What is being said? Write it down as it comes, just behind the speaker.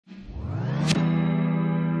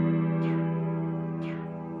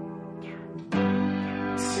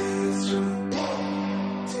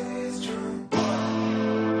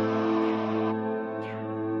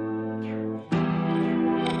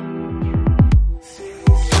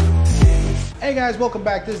Hey guys, welcome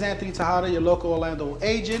back. This is Anthony Tejada, your local Orlando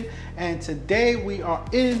agent, and today we are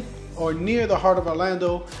in or near the heart of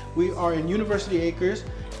Orlando. We are in University Acres,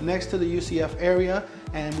 next to the UCF area,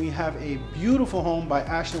 and we have a beautiful home by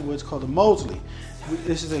Ashton Woods called the Mosley.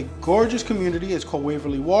 This is a gorgeous community. It's called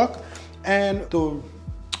Waverly Walk, and the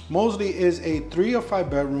Mosley is a 3 or 5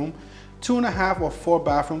 bedroom, 2.5 or 4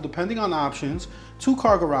 bathroom, depending on options,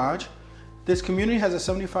 2-car garage. This community has a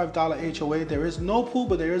 $75 HOA. There is no pool,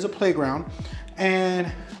 but there is a playground.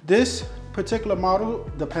 And this particular model,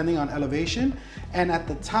 depending on elevation, and at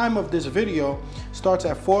the time of this video, starts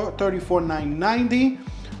at $434,990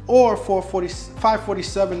 or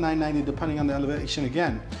 $547,990, depending on the elevation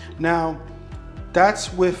again. Now,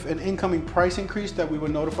 that's with an incoming price increase that we were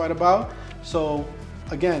notified about. So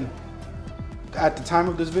again, at the time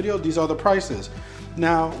of this video, these are the prices.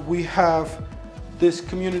 Now, we have this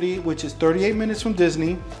community, which is 38 minutes from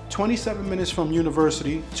Disney, 27 minutes from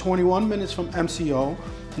University, 21 minutes from MCO,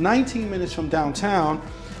 19 minutes from downtown,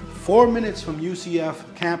 4 minutes from UCF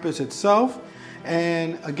campus itself,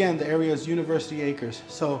 and again, the area is University Acres.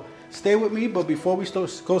 So stay with me, but before we go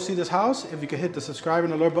see this house, if you could hit the subscribe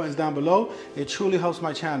and alert buttons down below, it truly helps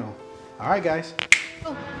my channel. All right, guys.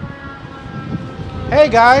 Oh. Hey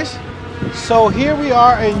guys, so here we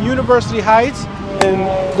are in University Heights, in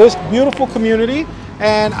this beautiful community,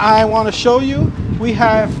 and I want to show you, we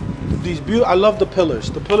have these beautiful, I love the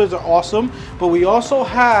pillars. The pillars are awesome, but we also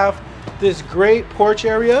have this great porch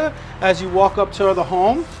area as you walk up to the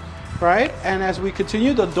home, right? And as we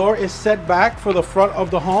continue, the door is set back for the front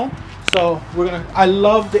of the home. So I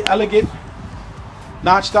love the elegant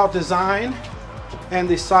notched out design and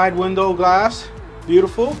the side window glass,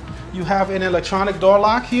 beautiful. You have an electronic door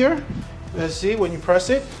lock here. Let's see, when you press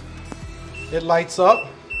it, it lights up.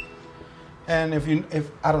 And if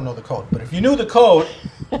I don't know the code, but if you knew the code,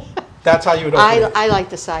 that's how you would open it. I like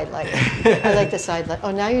the side light. I like the side light.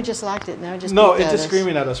 Oh, now you just locked it. Now it just no, it's just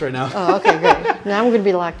screaming at us right now. Oh, okay, great. Now I'm going to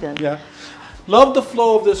be locked in. Yeah. Love the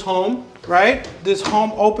flow of this home, right? This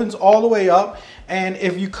home opens all the way up. And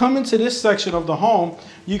if you come into this section of the home,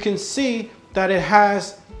 you can see that it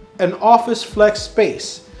has an office flex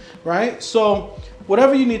space, right? So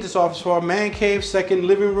whatever you need this office for, man cave, second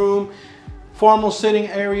living room, formal sitting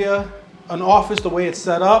area, an office, the way it's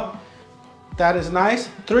set up, that is nice.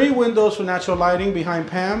 3 windows for natural lighting behind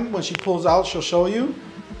Pam. When she pulls out, she'll show you.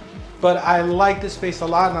 But I like this space a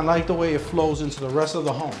lot, and I like the way it flows into the rest of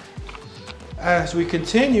the home. As we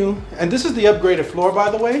continue, and this is the upgraded floor,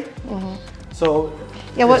 by the way. Mm-hmm. So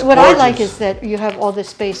yeah, what I like is that you have all this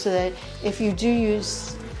space so that if you do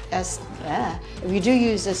use this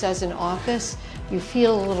as an office, you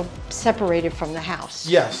feel a little separated from the house.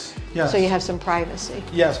 Yes, yes. So you have some privacy.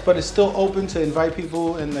 Yes, but it's still open to invite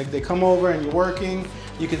people, and like they come over and you're working,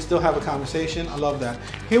 you can still have a conversation. I love that.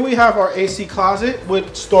 Here we have our AC closet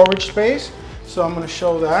with storage space. So I'm going to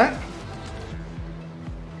show that.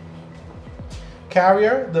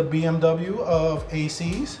 Carrier, the BMW of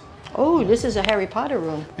ACs. Oh, this is a Harry Potter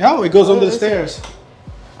room. Yeah, it goes under the stairs.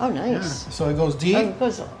 Oh, nice. Yeah. So it goes deep. Oh, it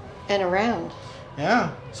goes and around.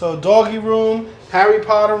 Yeah, so doggy room, Harry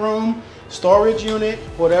Potter room, storage unit,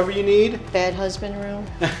 whatever you need. Bad husband room.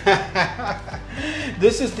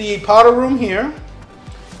 This is the powder room here.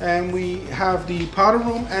 And we have the powder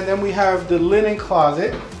room, and then we have the linen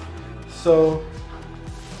closet. So,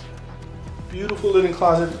 beautiful linen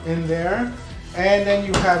closet in there. And then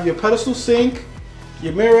you have your pedestal sink,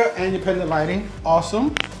 your mirror, and your pendant lighting.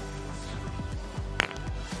 Awesome.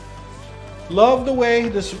 Love the way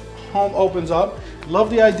this home opens up. Love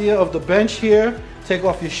the idea of the bench here. Take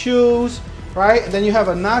off your shoes, right? And then you have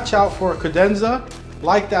a notch out for a cadenza,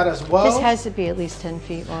 like that as well. This has to be at least 10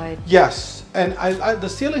 feet wide. Yes, and the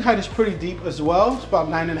ceiling height is pretty deep as well. It's about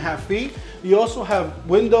 9.5 feet. You also have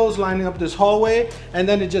windows lining up this hallway, and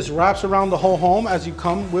then it just wraps around the whole home as you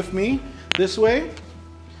come with me this way.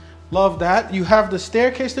 Love that. You have the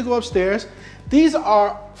staircase to go upstairs. These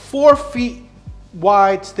are 4 feet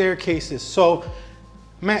wide staircases. So,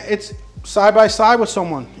 man, it's side by side with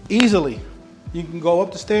someone easily. You can go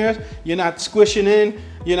up the stairs. You're not squishing in.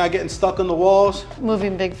 You're not getting stuck on the walls.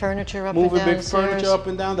 Moving big furniture up and down. Moving big furniture up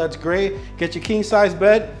and down. That's great. Get your king size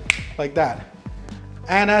bed like that.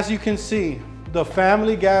 And as you can see, the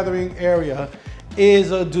family gathering area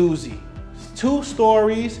is a doozy. 2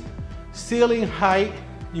 stories, ceiling height.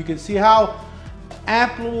 You can see how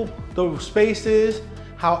ample the space is,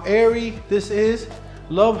 how airy this is.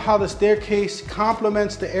 Love how the staircase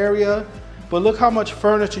complements the area, but look how much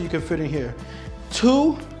furniture you can fit in here.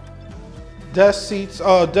 2 desk seats,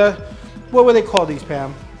 what would they call these,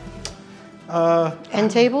 Pam?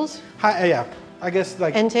 End tables? Yeah, I guess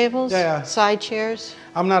like end tables, yeah, side chairs.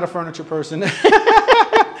 I'm not a furniture person.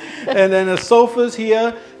 And then the sofas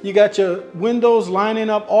here. You got your windows lining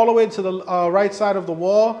up all the way to the right side of the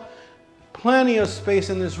wall. Plenty of space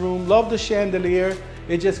in this room. Love the chandelier.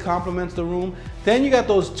 It just complements the room. Then you got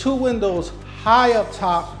those two windows high up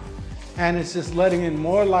top, and it's just letting in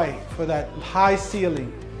more light for that high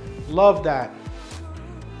ceiling. Love that.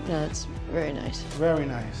 Yeah, it's very nice. Very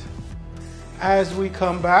nice. As we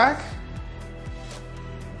come back,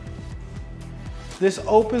 this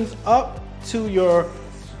opens up to your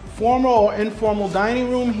formal or informal dining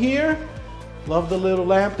room here. Love the little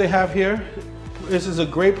lamp they have here. This is a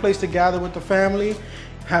great place to gather with the family,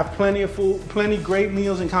 have plenty of food, plenty great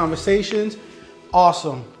meals and conversations.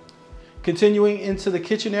 Awesome. Continuing into the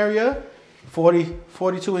kitchen area,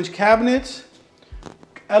 42-inch cabinets.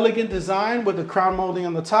 Elegant design with the crown molding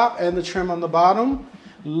on the top and the trim on the bottom.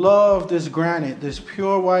 Love this granite, this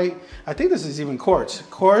pure white. I think this is even quartz.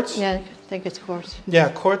 Quartz? Yeah, I think it's quartz. Yeah,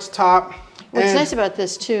 quartz top. What's nice about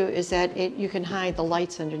this too is that you can hide the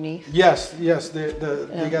lights underneath. Yes,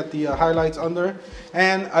 they got the highlights under.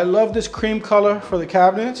 And I love this cream color for the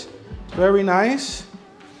cabinets. Very nice.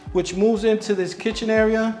 Which moves into this kitchen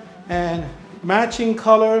area, and matching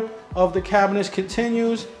color of the cabinets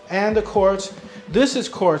continues, and the quartz. This is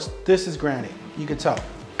quartz, this is granite, you can tell.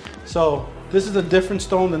 So this is a different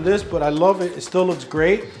stone than this, but I love it. It still looks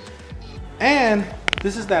great. And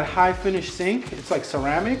this is that high finish sink. It's like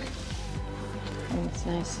ceramic. It's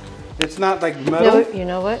nice. It's not like metal. No, you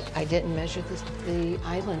know what? I didn't measure the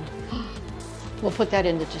island. We'll put that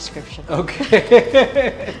in the description.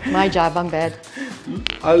 Okay. My job, I'm bad.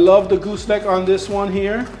 I love the gooseneck on this one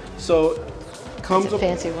here. So comes It's a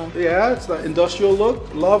fancy one. Yeah, it's the industrial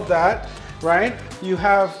look. Love that, right? You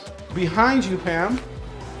have behind you, Pam.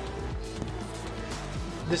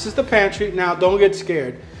 This is the pantry. Now, don't get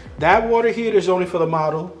scared. That water heater is only for the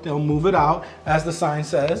model. They'll move it out, as the sign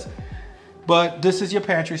says. But this is your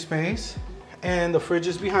pantry space. And the fridge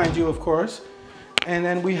is behind you, of course. And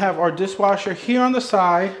then we have our dishwasher here on the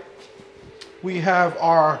side. We have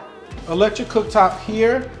our electric cooktop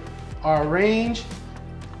here, our range.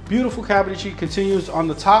 Beautiful cabinetry continues on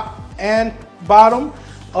the top and bottom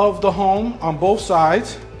of the home on both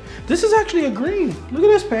sides. This is actually a green. Look at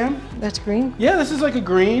this, Pam. That's green? Yeah, this is like a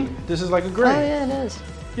green. This is like a gray. Oh, yeah, it is.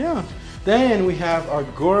 Yeah. Then we have our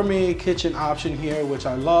gourmet kitchen option here, which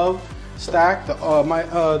I love. Stacked,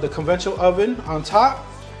 the conventional oven on top,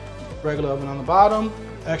 regular oven on the bottom,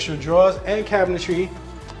 extra drawers and cabinetry,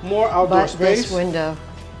 more outdoor space.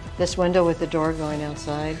 This window with the door going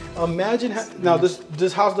outside. Imagine, now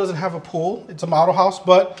this house doesn't have a pool. It's a model house,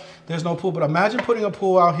 but there's no pool. But imagine putting a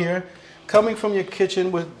pool out here, coming from your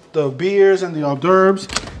kitchen with the beers and the hors d'oeuvres,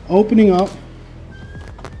 opening up,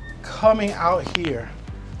 coming out here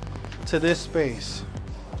to this space.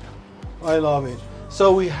 I love it.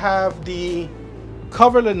 So we have the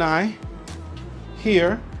cover lanai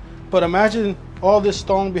here, but imagine all this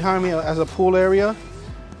stone behind me as a pool area.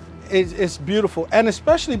 It's beautiful, and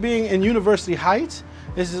especially being in University Heights,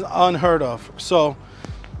 this is unheard of. So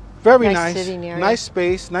very nice, nice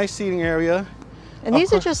space, nice seating area. And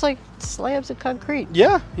these are just like slabs of concrete.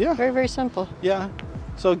 Yeah, yeah. Very, very simple. Yeah.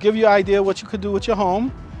 So give you an idea what you could do with your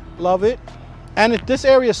home. Love it. And this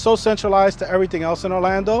area is so centralized to everything else in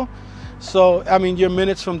Orlando. So, I mean, you're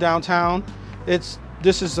minutes from downtown. This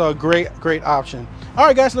is a great, great option. All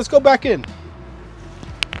right, guys, let's go back in.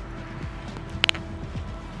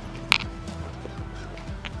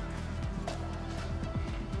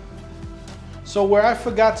 So where I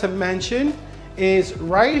forgot to mention is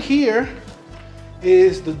right here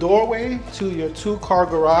is the doorway to your 2-car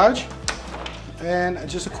garage. And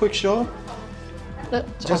just a quick show.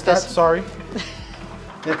 Just that, sorry.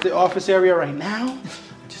 That's the office area right now. I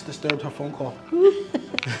just disturbed her phone call.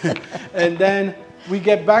 And then we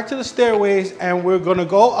get back to the stairways and we're gonna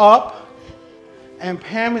go up and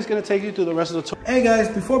Pam is gonna take you through the rest of the tour. Hey guys,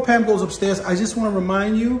 before Pam goes upstairs, I just wanna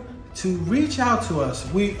remind you to reach out to us.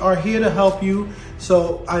 We are here to help you.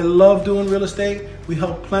 So I love doing real estate. We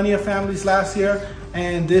helped plenty of families last year,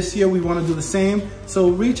 and this year we want to do the same. So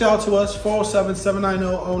reach out to us,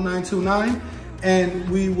 407-790-0929, and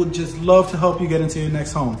we would just love to help you get into your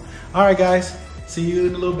next home. All right, guys, see you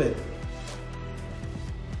in a little bit.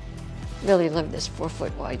 Really love this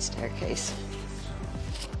 4-foot wide staircase.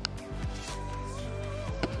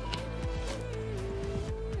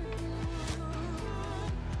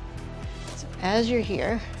 As you're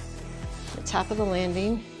here, the top of the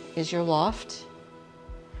landing is your loft.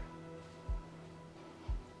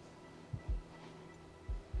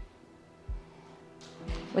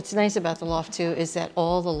 What's nice about the loft too is that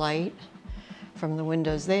all the light from the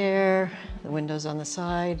windows there, the windows on the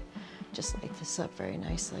side. Just light this up very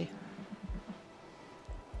nicely.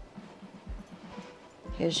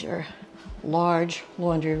 Here's your large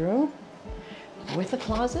laundry room with a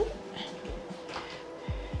closet.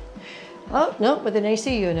 Oh, no, with an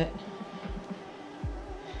AC unit.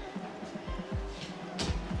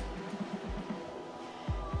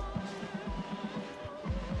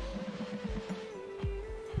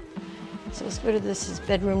 So let's go to this is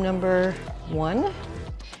bedroom number 1.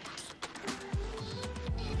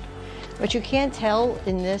 What you can't tell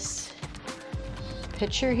in this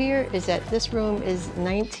picture here is that this room is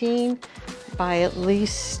 19 by at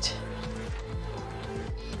least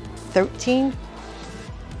 13.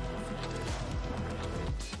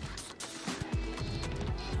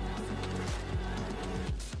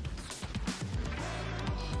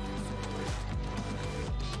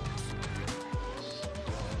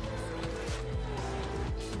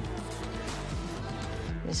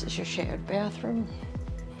 This is your shared bathroom.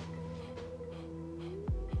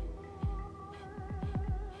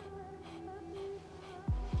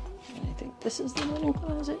 And I think this is the linen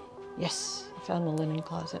closet. Yes, I found the linen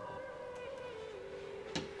closet.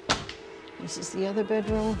 This is the other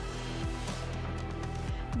bedroom.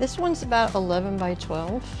 This one's about 11 by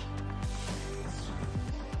 12.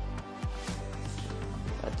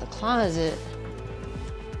 But the closet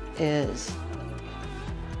is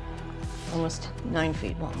almost 9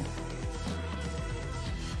 feet long.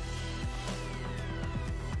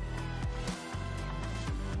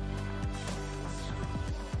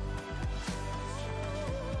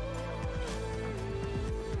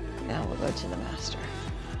 Now we'll go to the master.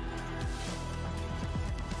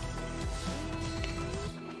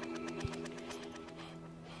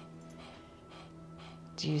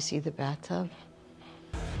 Do you see the bathtub?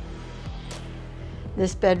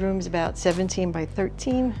 This bedroom's about 17 by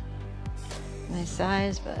 13. Nice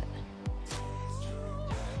size, but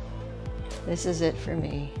this is it for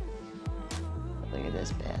me. Look at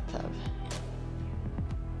this bathtub.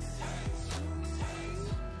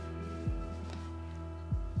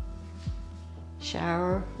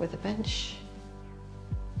 Shower with a bench.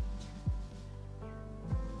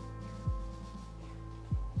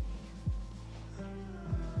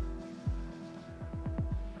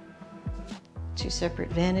 Two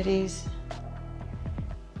separate vanities.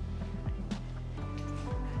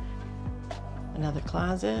 Another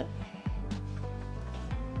closet.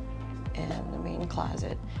 And the main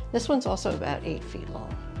closet. This one's also about 8 feet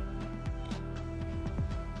long.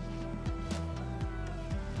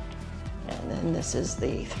 And then this is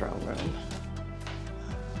the throne room.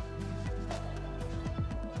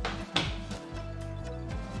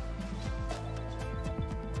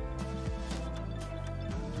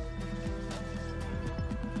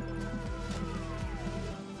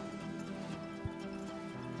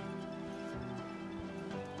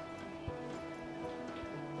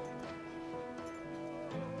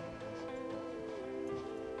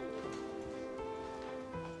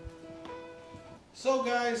 So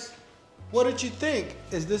guys, what did you think?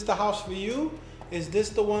 Is this the house for you? Is this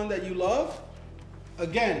the one that you love?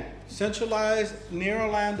 Again, centralized, near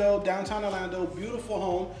Orlando, downtown Orlando, beautiful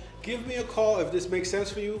home. Give me a call if this makes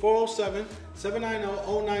sense for you.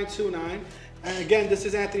 407-790-0929. And again, this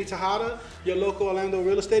is Anthony Tejada, your local Orlando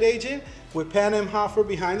real estate agent with Pan Am Hoffer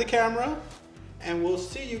behind the camera. And we'll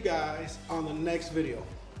see you guys on the next video.